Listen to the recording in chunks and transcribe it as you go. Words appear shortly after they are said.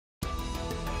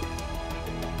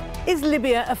Is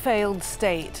Libya a failed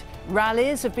state?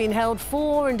 Rallies have been held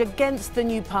for and against the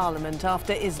new parliament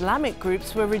after Islamic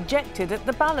groups were rejected at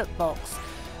the ballot box.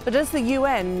 But as the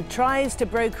UN tries to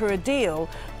broker a deal,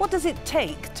 what does it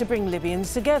take to bring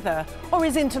Libyans together? Or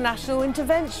is international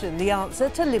intervention the answer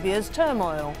to Libya's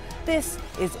turmoil? This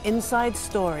is Inside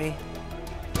Story.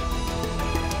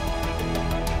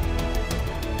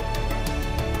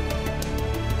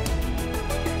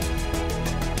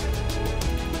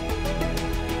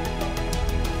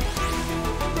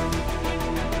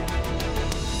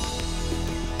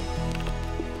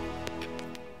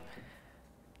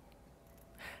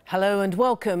 Hello and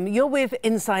welcome. You're with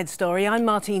Inside Story. I'm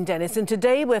Martine Dennis, and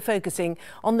today we're focusing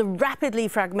on the rapidly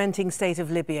fragmenting state of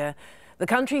Libya. The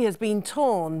country has been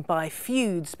torn by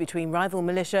feuds between rival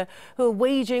militia who are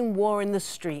waging war in the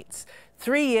streets.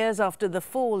 3 years after the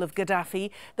fall of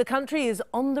Gaddafi, the country is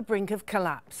on the brink of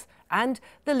collapse. And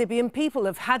the Libyan people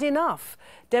have had enough.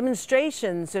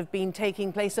 Demonstrations have been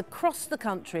taking place across the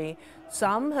country.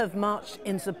 Some have marched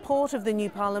in support of the new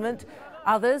parliament.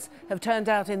 Others have turned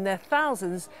out in their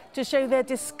thousands to show their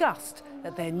disgust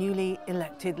at their newly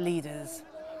elected leaders.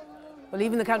 Well,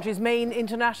 even the country's main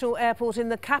international airport in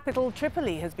the capital,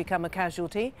 Tripoli, has become a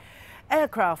casualty.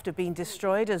 Aircraft have been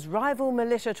destroyed as rival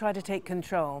militia try to take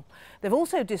control. They've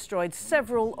also destroyed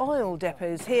several oil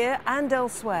depots here and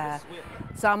elsewhere.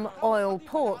 Some oil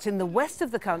ports in the west of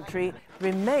the country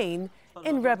remain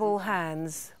in rebel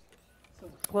hands.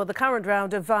 Well, the current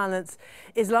round of violence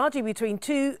is largely between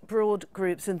two broad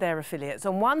groups and their affiliates.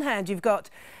 On one hand, you've got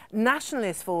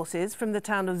nationalist forces from the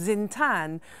town of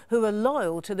Zintan who are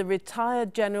loyal to the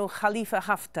retired General Khalifa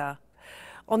Haftar.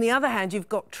 On the other hand, you've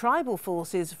got tribal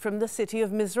forces from the city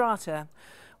of Misrata.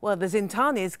 Well, the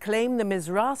Zintanis claim the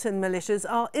Misratan militias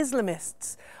are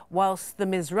Islamists, whilst the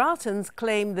Misratans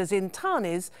claim the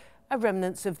Zintanis are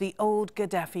remnants of the old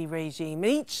Gaddafi regime,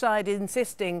 each side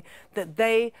insisting that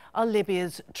they are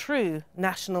Libya's true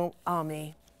national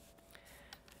army.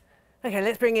 OK,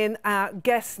 let's bring in our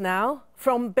guests now.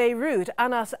 From Beirut,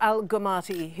 Aans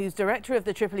al-Gomati, who's director of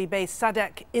the Tripoli-based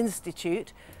Sadeq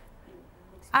Institute.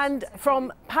 And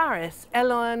from Paris,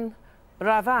 Helene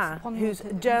Bravin, who's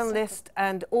a journalist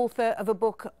and author of a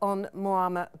book on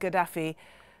Muammar Gaddafi.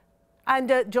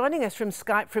 And joining us from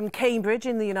Skype from Cambridge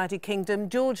in the United Kingdom,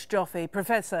 George Joffe,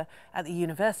 Professor at the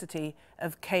University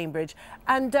of Cambridge.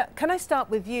 And can I start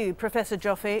with you, Professor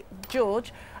Joffe?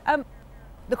 George,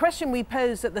 the question we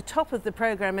posed at the top of the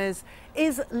programme is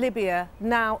Libya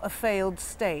now a failed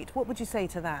state? What would you say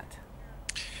to that?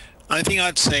 I think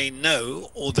I'd say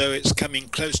no, although it's coming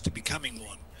close to becoming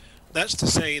one. That's to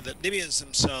say that Libyans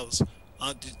themselves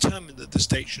are determined that the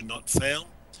state should not fail.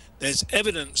 There's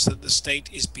evidence that the state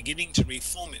is beginning to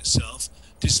reform itself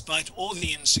despite all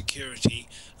the insecurity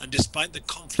and despite the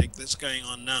conflict that's going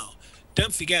on now.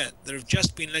 Don't forget, there have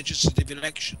just been legislative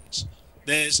elections.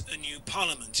 There's a new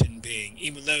parliament in being,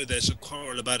 even though there's a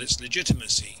quarrel about its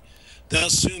legitimacy. There'll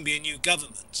soon be a new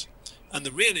government. And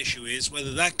the real issue is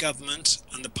whether that government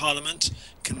and the parliament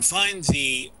can find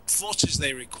the forces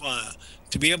they require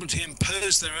to be able to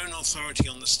impose their own authority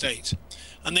on the state.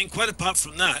 And then quite apart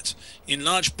from that, in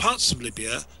large parts of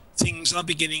Libya, things are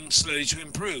beginning slowly to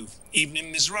improve. Even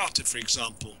in Misrata, for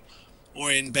example,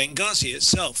 or in Benghazi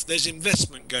itself, there's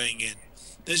investment going in.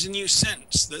 There's a new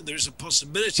sense that there's a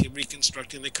possibility of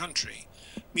reconstructing the country.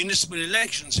 Municipal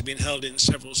elections have been held in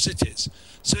several cities.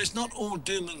 So it's not all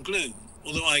doom and gloom,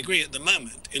 although I agree at the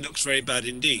moment it looks very bad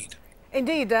indeed.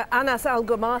 Indeed, Aans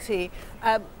al-Gomati,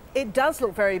 it does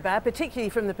look very bad, particularly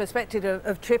from the perspective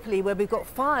of Tripoli, where we've got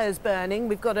fires burning,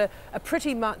 we've got a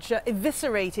pretty much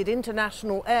eviscerated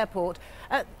international airport.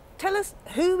 Tell us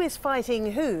who is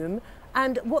fighting whom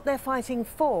and what they're fighting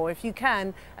for, if you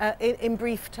can, in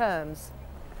brief terms.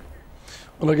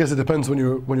 Well, I guess it depends when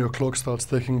your clock starts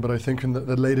ticking, but I think in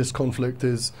the latest conflict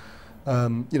is,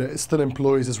 it still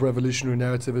employs this revolutionary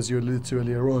narrative, as you alluded to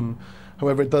earlier on.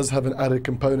 However, it does have an added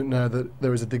component now that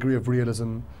there is a degree of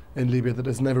realism in Libya that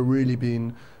has never really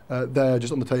been there,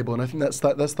 just on the table. And I think that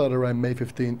started around May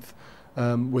 15th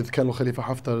with Colonel Khalifa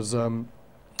Haftar's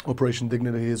Operation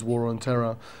Dignity, his war on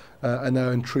terror. And now,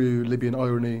 in true Libyan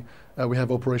irony, we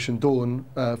have Operation Dawn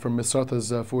from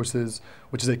Misrata's forces,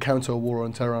 which is a counter-war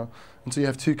on terror. And so you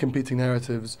have two competing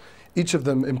narratives. Each of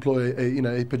them employ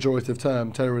a pejorative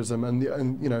term, terrorism,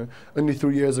 and only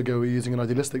 3 years ago we were using an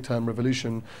idealistic term,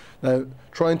 revolution. Now,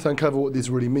 trying to uncover what these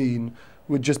really mean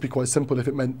would just be quite simple if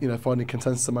it meant finding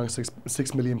consensus among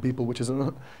 6 million people, which is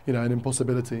an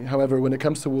impossibility. However, when it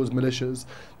comes towards militias,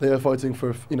 they are fighting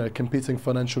for competing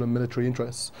financial and military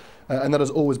interests. And that has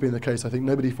always been the case. I think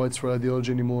nobody fights for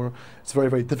ideology anymore. It's very,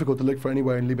 very difficult to look for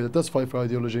anywhere in Libya that does fight for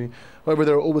ideology. However,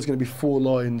 there are always going to be four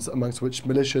lines amongst which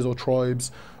militias or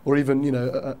tribes or even,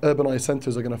 urbanized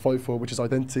centers are going to fight for, which is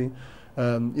identity.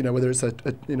 Whether it's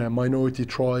a minority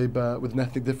tribe with an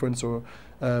ethnic difference, or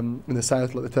in the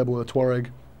south like the Tebo or the Tuareg,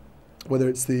 whether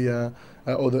it's the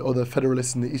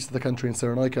federalists in the east of the country in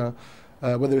Cyrenaica,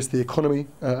 whether it's the economy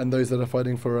and those that are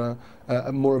fighting for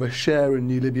more of a share in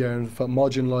New Libya and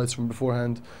marginalised from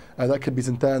beforehand. That could be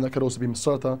Zintan, that could also be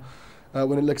Misrata.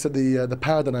 When it looks at the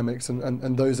power dynamics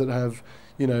and those that have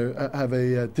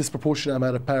a disproportionate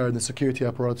amount of power in the security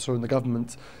apparatus or in the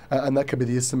government, and that could be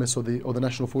the Islamists or the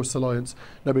National Forces Alliance,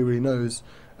 nobody really knows.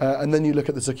 And then you look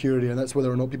at the security, and that's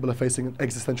whether or not people are facing an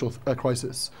existential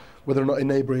crisis, whether or not a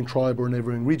neighbouring tribe or a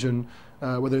neighbouring region,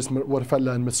 whether it's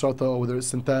Warfalla and Misrata or whether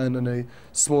it's Sintan and a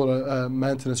smaller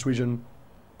mountainous region,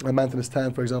 a mountainous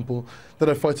town, for example, that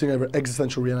are fighting over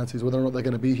existential realities, whether or not they're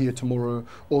going to be here tomorrow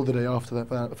or the day after,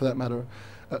 for that matter.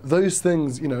 Those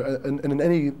things,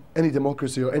 in any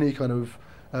democracy or any kind of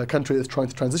country that's trying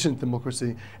to transition to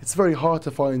democracy, it's very hard to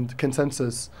find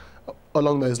consensus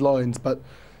along those lines. But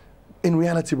in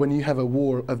reality, when you have a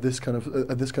war of this kind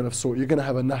of sort, you're going to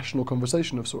have a national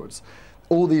conversation of sorts.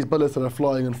 All these bullets that are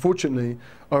flying, unfortunately,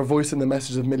 are voicing the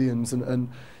message of millions, and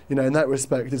in that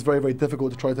respect, it's very, very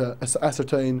difficult to try to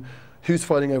ascertain who's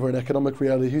fighting over an economic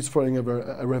reality, who's fighting over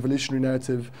a revolutionary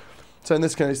narrative. So in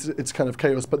this case, it's kind of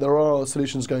chaos, but there are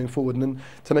solutions going forward. And then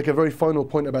to make a very final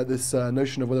point about this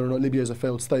notion of whether or not Libya is a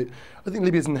failed state, I think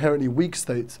Libya is an inherently weak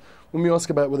state. When we ask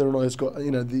about whether or not it's got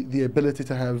the ability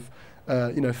to have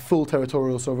full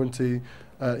territorial sovereignty,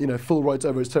 full rights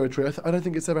over its territory, I don't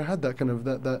think it's ever had that kind of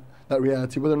that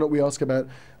reality. Whether or not we ask about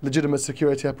legitimate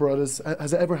security apparatus,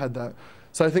 has it ever had that?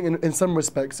 So I think in some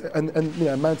respects, and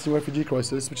mounting refugee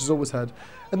crisis, which has always had,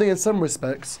 I think in some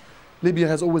respects, Libya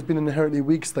has always been an inherently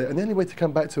weak state, and the only way to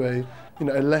come back to a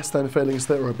less than failing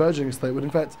state or a burgeoning state would in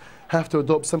fact have to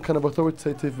adopt some kind of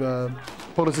authoritative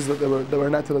policies that were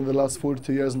enacted in the last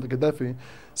 42 years under Gaddafi.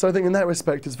 So I think in that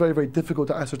respect, it's very, very difficult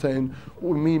to ascertain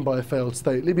what we mean by a failed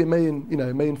state. Libya may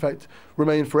in fact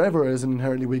remain forever as an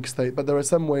inherently weak state, but there are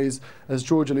some ways, as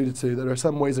George alluded to, there are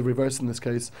some ways of reversing this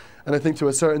case. And I think to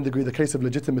a certain degree, the case of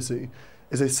legitimacy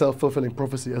is a self-fulfilling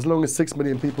prophecy. As long as 6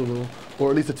 million people will, or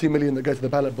at least the 2 million that go to the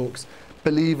ballot box,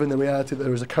 believe in the reality that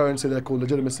there is a currency there called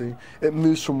legitimacy, it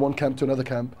moves from one camp to another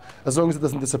camp. As long as it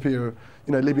doesn't disappear,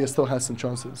 Libya still has some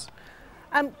chances.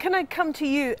 Can I come to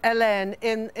you, Helene,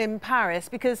 in Paris?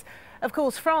 Because, of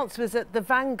course, France was at the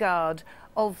vanguard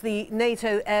of the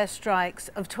NATO airstrikes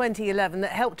of 2011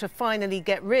 that helped to finally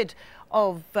get rid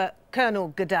of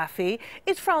Colonel Gaddafi.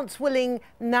 Is France willing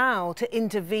now to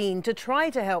intervene to try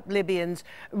to help Libyans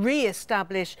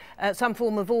re-establish some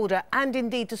form of order and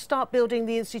indeed to start building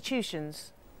the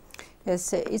institutions?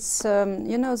 Yes, it's,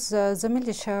 the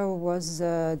militia was,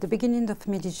 the beginning of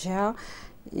militia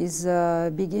is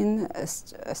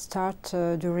start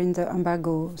during the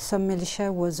embargo. Some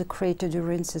militia was created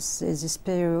during this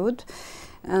period,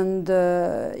 and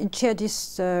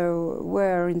jihadists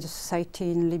were in the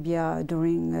society in Libya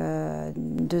during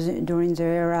the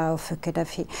era of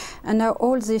Gaddafi, and now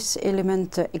all these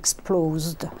elements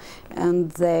exploded,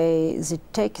 and they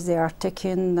are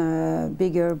taking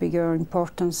bigger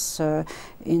importance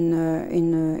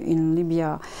in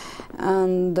Libya,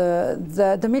 and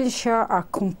the militia are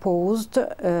composed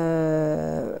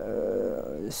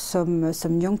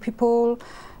some young people.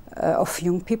 Of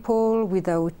young people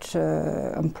without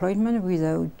employment,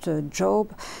 without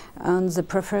job, and they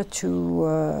prefer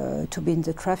to be in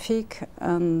the traffic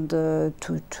and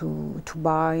to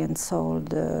buy and sell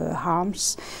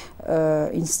arms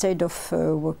instead of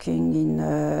working in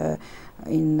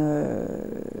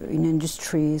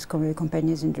industries,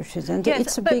 companies, industries, and yes,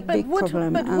 it's a big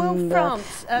problem. But will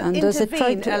France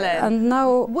intervene, Helene? And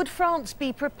now, would France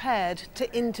be prepared to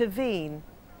intervene?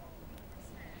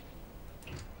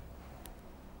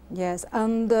 Yes,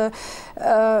 and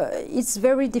it's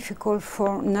very difficult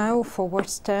for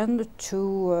Western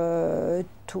to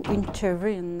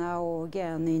intervene now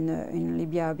again in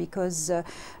Libya, because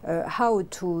how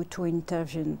to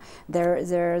intervene?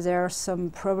 There are some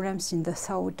problems in the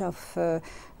south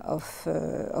of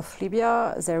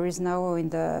Libya. There is now in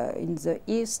the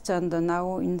east and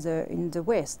now in the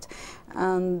west,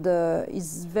 and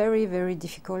it's very, very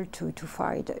difficult to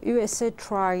fight. USA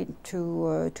tried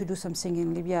to do something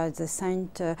in Libya. They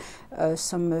sent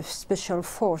some special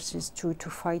forces to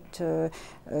fight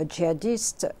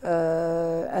jihadists,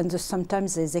 and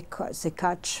sometimes they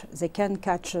can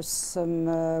catch some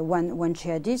one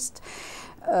jihadist.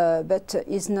 but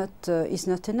is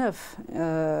not enough.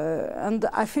 And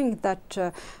I think that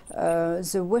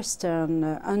the Western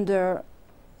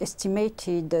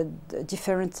underestimated the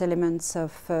different elements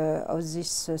of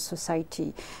this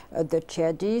society, the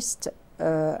jihadists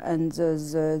and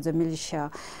the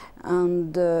militia.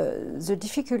 And the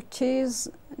difficulties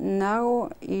now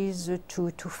is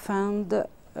to find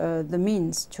the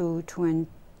means to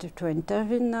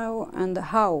intervene now, and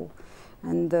how.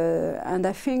 And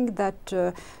I think that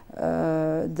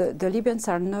the Libyans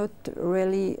are not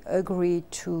really agreed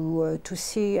to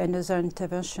see another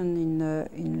intervention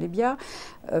in Libya.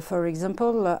 For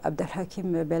example, Abdel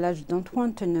Hakim Belhaj don't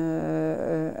want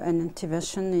an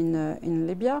intervention in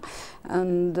Libya,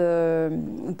 and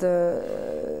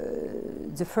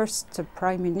the first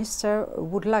Prime Minister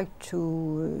would like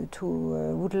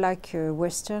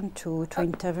Western to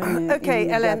intervene. Okay, in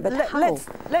Helene, Libya,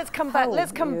 but let's come back.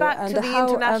 Let's come back to the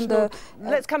international.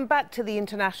 Let's come back to the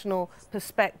international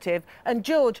perspective. And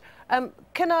George,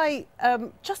 can I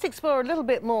just explore a little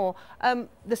bit more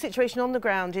the situation on the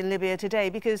ground in Libya today?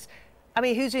 Because, I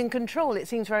mean, who's in control? It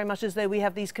seems very much as though we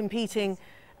have these competing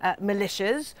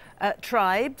militias,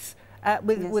 tribes,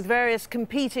 with various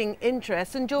competing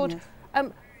interests. And George,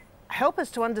 help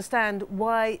us to understand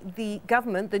why the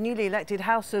government, the newly elected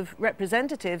House of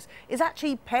Representatives, is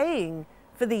actually paying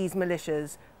for these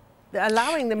militias,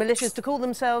 allowing the militias to call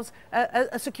themselves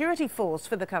a security force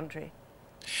for the country.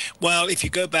 Well, if you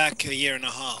go back a year and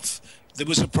a half, there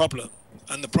was a problem.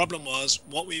 And the problem was,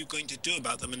 what were you going to do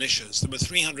about the militias? There were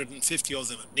 350 of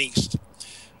them at least.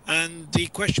 And the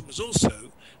question was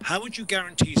also, how would you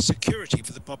guarantee security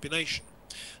for the population?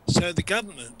 So the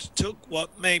government took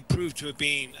what may prove to have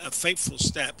been a fateful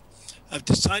step of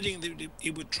deciding that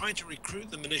it would try to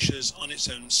recruit the militias on its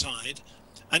own side,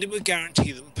 and it would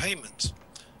guarantee them payment.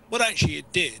 What actually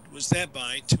it did was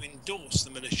thereby to endorse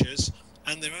the militias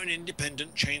and their own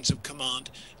independent chains of command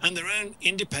and their own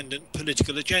independent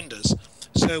political agendas.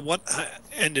 So what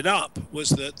ended up was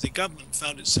that the government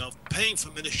found itself paying for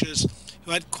militias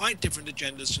who had quite different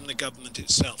agendas from the government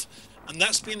itself. And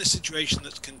that's been the situation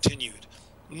that's continued.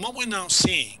 And what we're now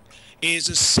seeing is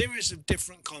a series of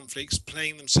different conflicts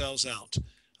playing themselves out,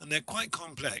 and they're quite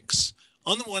complex.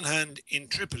 On the one hand, in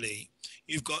Tripoli,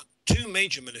 you've got two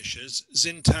major militias,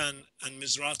 Zintan and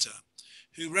Misrata,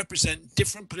 who represent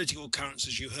different political currents,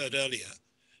 as you heard earlier,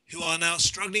 who are now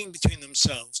struggling between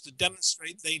themselves to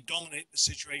demonstrate they dominate the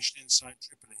situation inside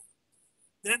Tripoli.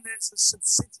 Then there's a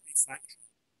subsidiary faction,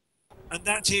 and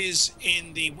that is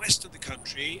in the west of the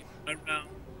country, around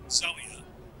Zawiya,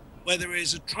 where there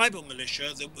is a tribal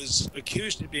militia that was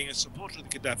accused of being a supporter of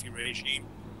the Gaddafi regime,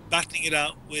 battling it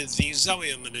out with the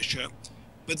Zawiya militia,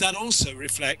 but that also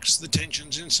reflects the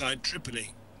tensions inside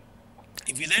Tripoli.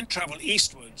 If you then travel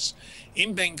eastwards,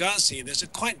 in Benghazi, there's a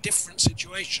quite different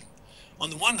situation. On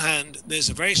the one hand, there's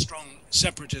a very strong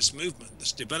separatist movement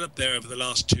that's developed there over the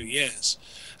last 2 years,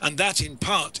 and that in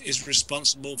part is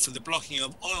responsible for the blocking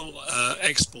of oil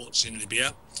exports in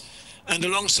Libya. And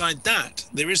alongside that,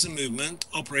 there is a movement,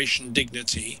 Operation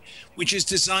Dignity, which is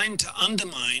designed to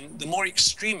undermine the more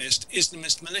extremist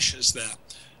Islamist militias there.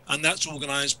 And that's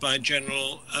organized by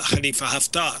General Khalifa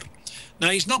Haftar. Now,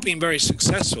 he's not been very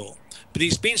successful, but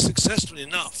he's been successful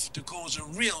enough to cause a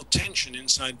real tension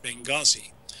inside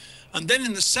Benghazi. And then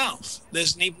in the south,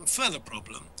 there's an even further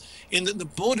problem, in that the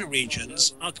border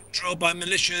regions are controlled by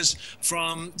militias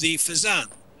from the Fezzan,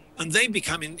 and they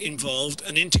become involved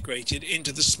and integrated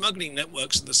into the smuggling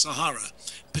networks of the Sahara,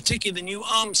 particularly the new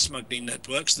arms smuggling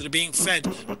networks that are being fed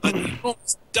by the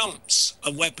enormous dumps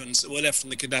of weapons that were left from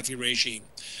the Gaddafi regime.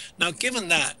 Now, given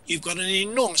that, you've got an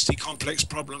enormously complex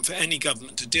problem for any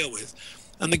government to deal with,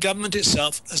 and the government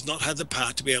itself has not had the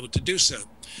power to be able to do so.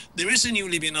 There is a new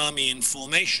Libyan army in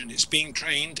formation. It's being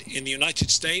trained in the United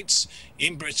States,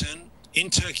 in Britain, in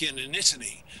Turkey and in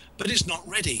Italy, but it's not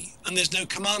ready, and there's no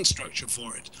command structure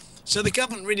for it. So the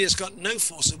government really has got no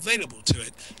force available to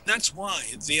it. That's why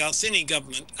the Al-Thani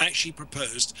government actually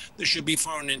proposed there should be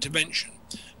foreign intervention.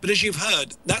 But as you've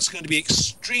heard, that's going to be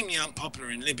extremely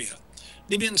unpopular in Libya.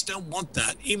 Libyans don't want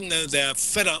that, even though they're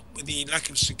fed up with the lack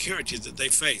of security that they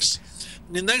face.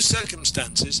 And in those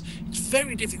circumstances, it's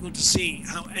very difficult to see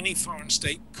how any foreign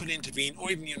state could intervene,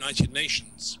 or even the United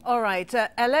Nations. All right,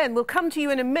 Helene, we'll come to you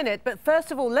in a minute, but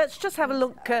first of all, let's just have a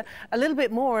look a little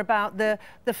bit more about the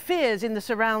fears in the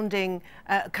surrounding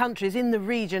countries in the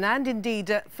region, and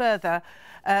indeed further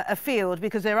afield,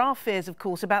 because there are fears, of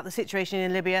course, about the situation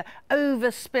in Libya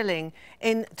overspilling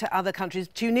into other countries.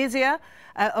 Tunisia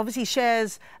obviously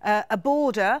shares a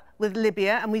border with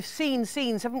Libya, and we've seen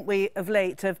scenes, haven't we, of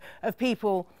late, of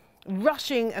people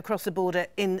rushing across the border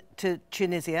into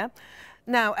Tunisia.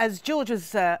 Now, as George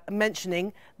was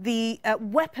mentioning, the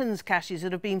weapons caches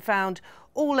that have been found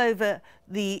all over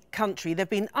the country, they've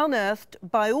been unearthed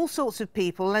by all sorts of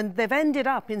people, and they've ended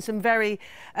up in some very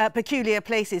peculiar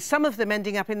places, some of them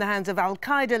ending up in the hands of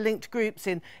al-Qaeda-linked groups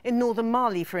in northern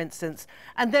Mali, for instance.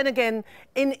 And then again,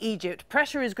 in Egypt,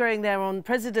 pressure is growing there on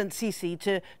President Sisi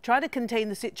to try to contain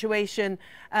the situation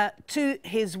to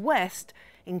his west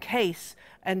in case,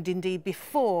 and indeed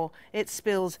before, it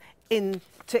spills into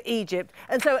Egypt.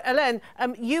 And so, Helene,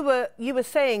 you were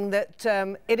saying that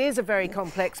it is a very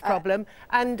complex problem,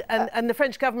 and the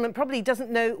French government probably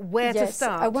doesn't know where to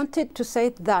start. I wanted to say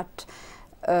that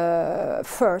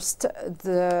first,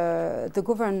 the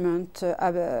government,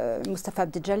 Mustafa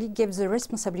Abdejali, gave the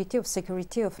responsibility of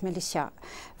security of militia,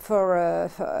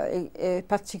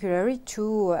 particularly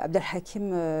to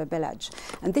Abdelhakim Belhaj.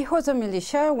 And the other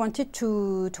militia wanted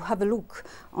to have a look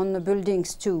on the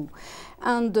buildings too.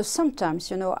 And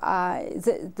sometimes, you know,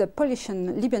 the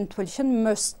Libyan politician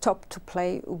must stop to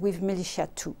play with militia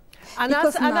too.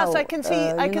 Anas, I can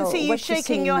see you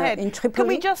shaking your head. Can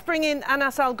we just bring in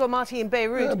Anas al-Gomati in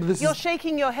Beirut? You're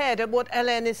shaking your head at what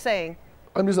Helene is saying.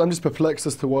 I'm just perplexed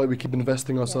as to why we keep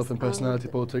investing ourselves in personality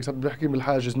politics. Abdelhakim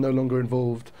Belhaj is no longer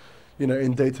involved, you know,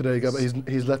 in day-to-day.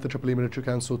 He's left the Tripoli Military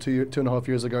Council 2.5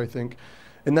 years ago, I think.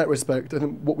 In that respect, I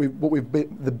think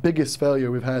the biggest failure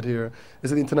we've had here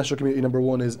is that the international community, number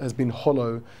one, has been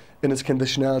hollow in its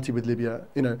conditionality with Libya.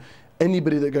 You know,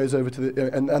 anybody that goes over to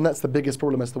the and that's the biggest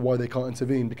problem as to why they can't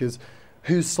intervene, because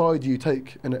whose side do you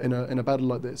take in a battle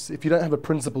like this? If you don't have a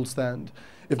principled stand,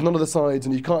 if none of the sides,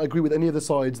 and you can't agree with any of the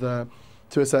sides there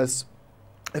to assess.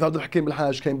 If Abdelhakim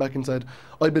Belhaj came back and said,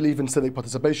 "I believe in civic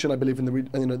participation, I believe in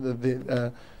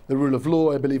the rule of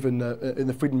law, I believe in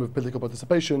the freedom of political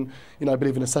participation, you know, I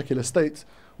believe in a secular state,"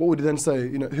 what would he then say?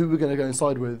 You know, who are we going to go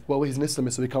inside with? Well, he's an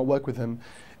Islamist, so we can't work with him.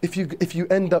 If you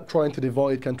end up trying to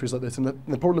divide countries like this, and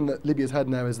the problem that Libya's had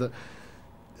now is that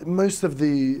most of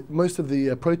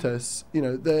the protests, you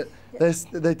know,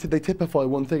 they typify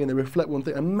one thing and they reflect one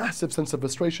thing, a massive sense of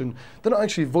frustration. They're not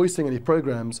actually voicing any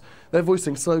programs. They're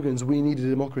voicing slogans. We need a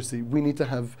democracy. We need to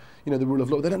have, you know, the rule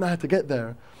of law. They don't know how to get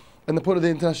there. And the point of the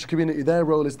international community, their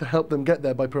role is to help them get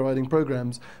there by providing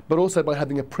programs, but also by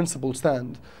having a principled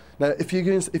stand. Now, if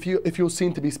you're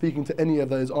seen to be speaking to any of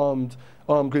those armed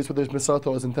groups, whether it's Misato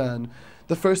or Zintan,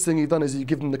 the first thing you've done is you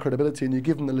give them the credibility and you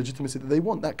give them the legitimacy that they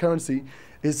want. That currency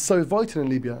is so vital in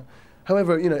Libya.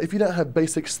 However, you know, if you don't have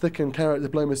basic stick and carrot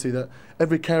diplomacy, that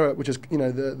every carrot, which is, you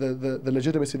know, the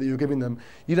legitimacy that you're giving them,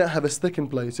 you don't have a stick in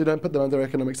place. You don't put them under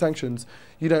economic sanctions.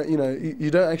 You don't, you know,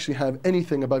 you don't actually have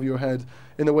anything above your head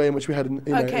in the way in which we had, in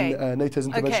NATO's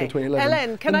intervention in 2011.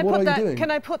 Helene, can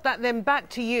I put that then back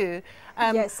to you?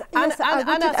 Yes,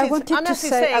 I wanted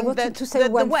to say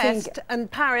one the West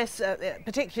and Paris,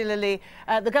 particularly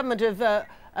the government of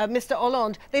Mr.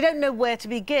 Hollande, they don't know where to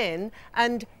begin,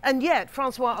 and yet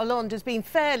Francois Hollande has been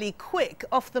fairly quick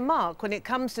off the mark when it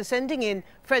comes to sending in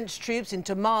French troops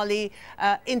into Mali,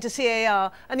 into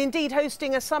CAR, and indeed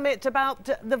hosting a summit about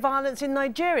the violence in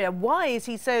Nigeria. Why is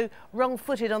he so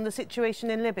wrong-footed on the situation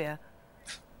in Libya?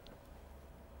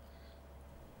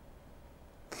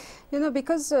 You know,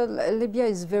 because Libya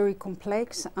is very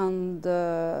complex, and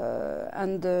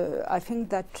I think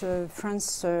that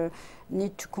France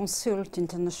need to consult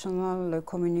international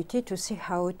community to see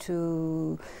how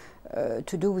to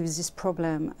do with this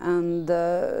problem. And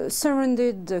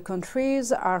surrounded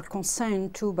countries are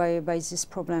concerned too by this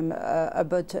problem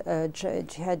about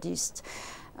jihadists.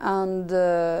 And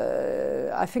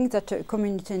I think that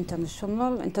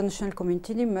international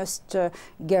community must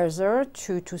gather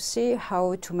to see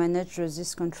how to manage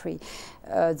this country,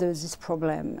 this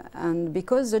problem. And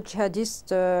because the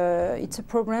jihadists, it's a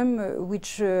problem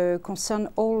which concerns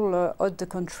all the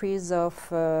countries of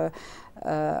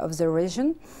the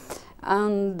region.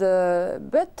 And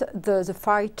but the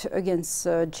fight against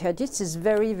jihadists is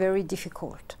very, very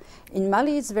difficult. In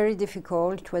Mali, it's very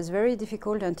difficult. It was very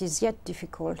difficult, and is yet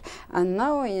difficult. And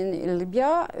now in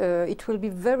Libya, it will be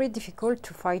very difficult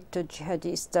to fight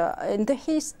jihadists. In the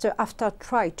East, after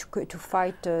try to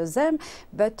fight them,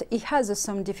 but it has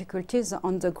some difficulties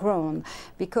on the ground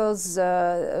because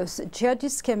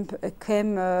jihadists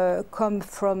come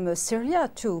from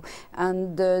Syria too,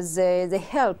 and they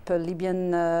help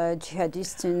Libyan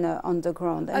jihadists on the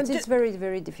ground. And it's very,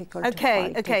 very difficult.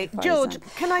 Okay, to fight George, them.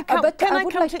 can I come?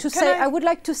 I would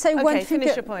like to say one thing.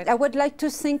 Finish your point. I would like to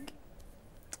think.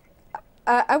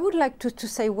 I would like to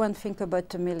say one thing about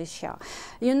the militia.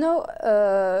 You know,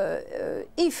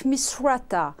 if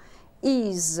Misrata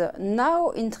is now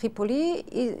in Tripoli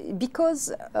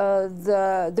because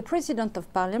the President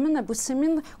of Parliament, Abu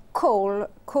Simin,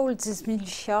 called this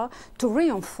militia to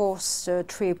reinforce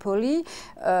Tripoli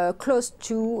close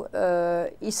to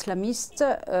Islamist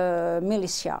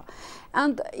militia.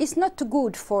 And it's not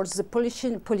good for the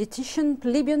politician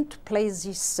Libyan to play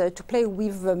this, to play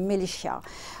with militia.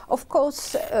 Of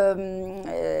course,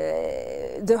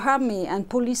 the army and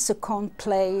police can't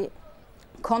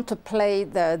play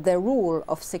the rule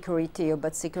of security,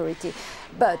 about security,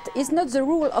 but it's not the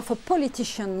rule of a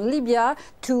politician in Libya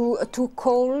to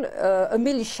call a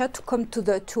militia to come to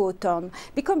OTAN,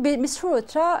 because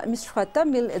Misrata,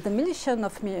 the militia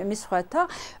of Misrata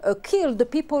killed the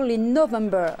people in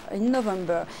November,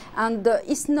 and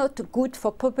it's not good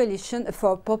for population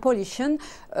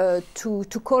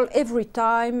to call every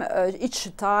time, each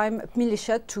time,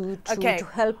 militia to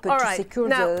help to secure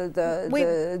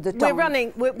the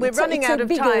town. We're running out of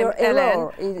time,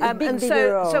 Helene, and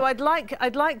so I'd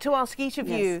like to ask each of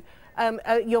you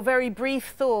your very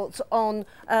brief thoughts on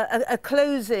a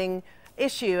closing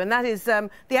issue, and that is the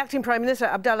acting Prime Minister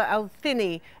Abdallah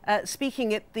Al-Thani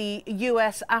speaking at the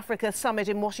US-Africa summit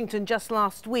in Washington just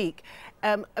last week,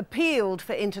 appealed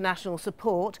for international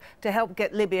support to help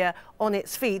get Libya on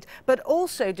its feet, but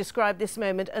also described this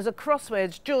moment as a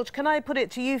crossroads. George, can I put it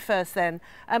to you first then?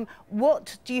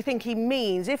 What do you think he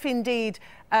means, if indeed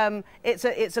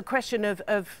it's a question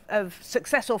of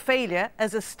success or failure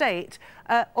as a state,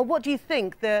 or what do you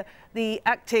think the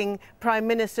acting Prime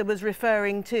Minister was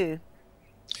referring to?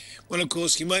 Well, of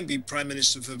course, he won't be Prime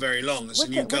Minister for very long, as a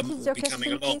new government will be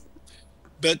coming along.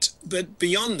 But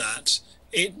beyond that,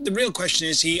 the real question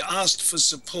is he asked for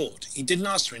support. He didn't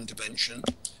ask for intervention,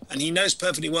 and he knows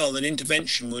perfectly well that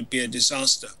intervention would be a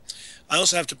disaster. I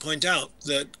also have to point out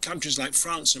that countries like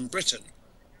France and Britain,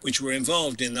 which were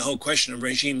involved in the whole question of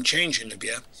regime change in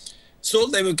Libya,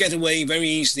 thought they would get away very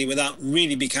easily without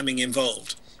really becoming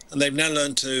involved. And they've now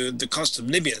learned to the cost of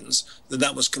Libyans that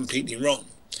that was completely wrong.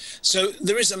 So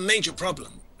there is a major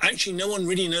problem. Actually, no one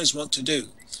really knows what to do.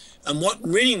 And what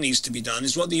really needs to be done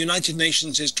is what the United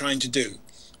Nations is trying to do.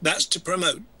 That's to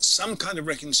promote some kind of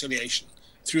reconciliation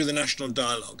through the national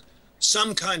dialogue,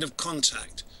 some kind of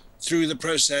contact through the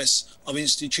process of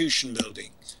institution building,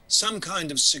 some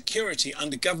kind of security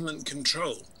under government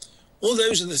control. All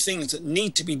those are the things that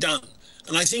need to be done.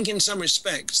 And I think in some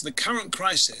respects, the current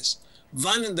crisis,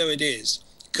 violent though it is,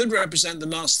 could represent the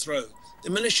last throw. The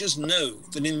militias know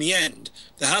that in the end,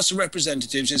 the House of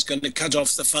Representatives is going to cut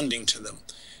off the funding to them.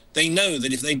 They know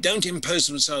that if they don't impose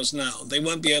themselves now, they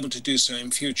won't be able to do so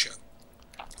in future.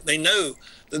 They know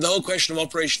that the whole question of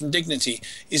Operation Dignity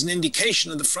is an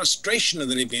indication of the frustration of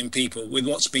the Libyan people with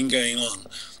what's been going on,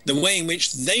 the way in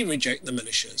which they reject the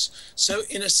militias. So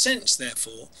in a sense,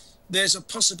 therefore, there's a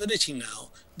possibility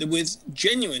now that with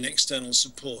genuine external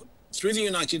support through the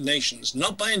United Nations,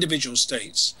 not by individual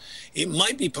states, it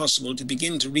might be possible to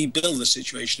begin to rebuild the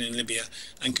situation in Libya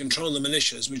and control the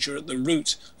militias, which are at the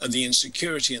root of the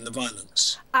insecurity and the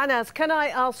violence. Anas, can I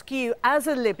ask you, as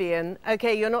a Libyan,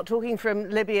 OK, you're not talking from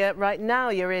Libya right now,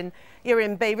 you're in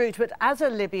Beirut, but as a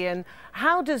Libyan,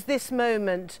 how does this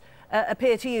moment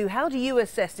appear to you? How do you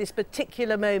assess this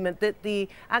particular moment that the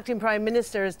acting Prime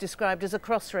Minister has described as a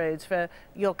crossroads for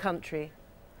your country?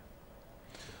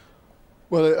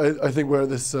 Well, I think we're at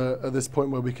this point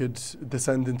where we could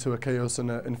descend into a chaos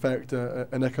and, in fact,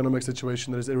 an economic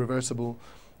situation that is irreversible.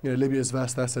 You know, Libya's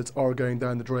vast assets are going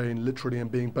down the drain, literally,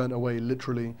 and being burnt away,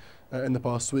 literally, in the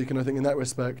past week. And I think in that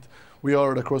respect, we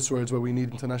are at a crossroads where we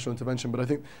need international intervention. But I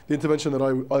think the intervention that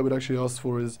I would actually ask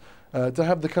for is to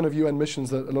have the kind of UN missions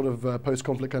that a lot of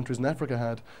post-conflict countries in Africa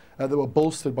had, that were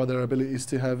bolstered by their abilities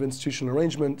to have institutional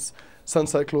arrangements,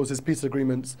 sunset clauses, peace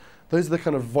agreements. Those are the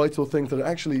kind of vital things that are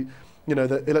actually, you know,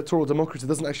 that electoral democracy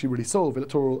doesn't actually really solve.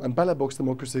 Electoral and ballot box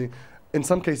democracy, in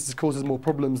some cases, causes more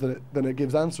problems than it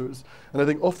gives answers. And I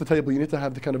think off the table, you need to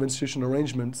have the kind of institutional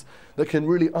arrangements that can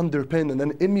really underpin and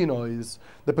then immunize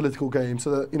the political game, so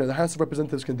that, you know, the House of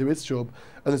Representatives can do its job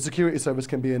and the security service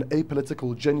can be an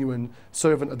apolitical, genuine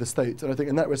servant of the state. And I think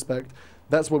in that respect,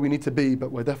 that's where we need to be,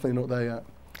 but we're definitely not there yet.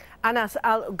 Anas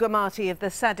Al-Gomati of the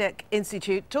Sadeq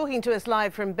Institute, talking to us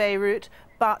live from Beirut,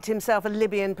 but himself a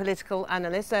Libyan political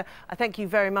analyst. I thank you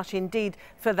very much indeed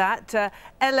for that.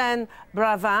 Helene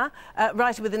Bravin,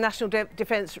 writer with the National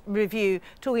Defence Review,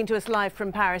 talking to us live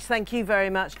from Paris. Thank you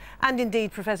very much. And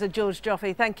indeed, Professor George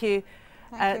Joffe, thank you,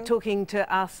 talking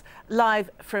to us live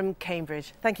from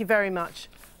Cambridge. Thank you very much,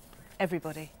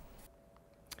 everybody.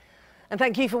 And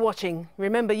thank you for watching.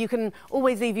 Remember, you can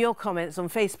always leave your comments on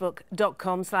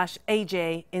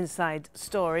facebook.com/AJ Inside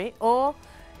Story, or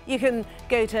you can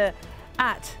go to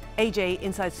at AJ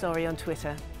Inside Story on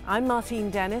Twitter. I'm Martine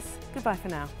Dennis. Goodbye for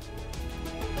now.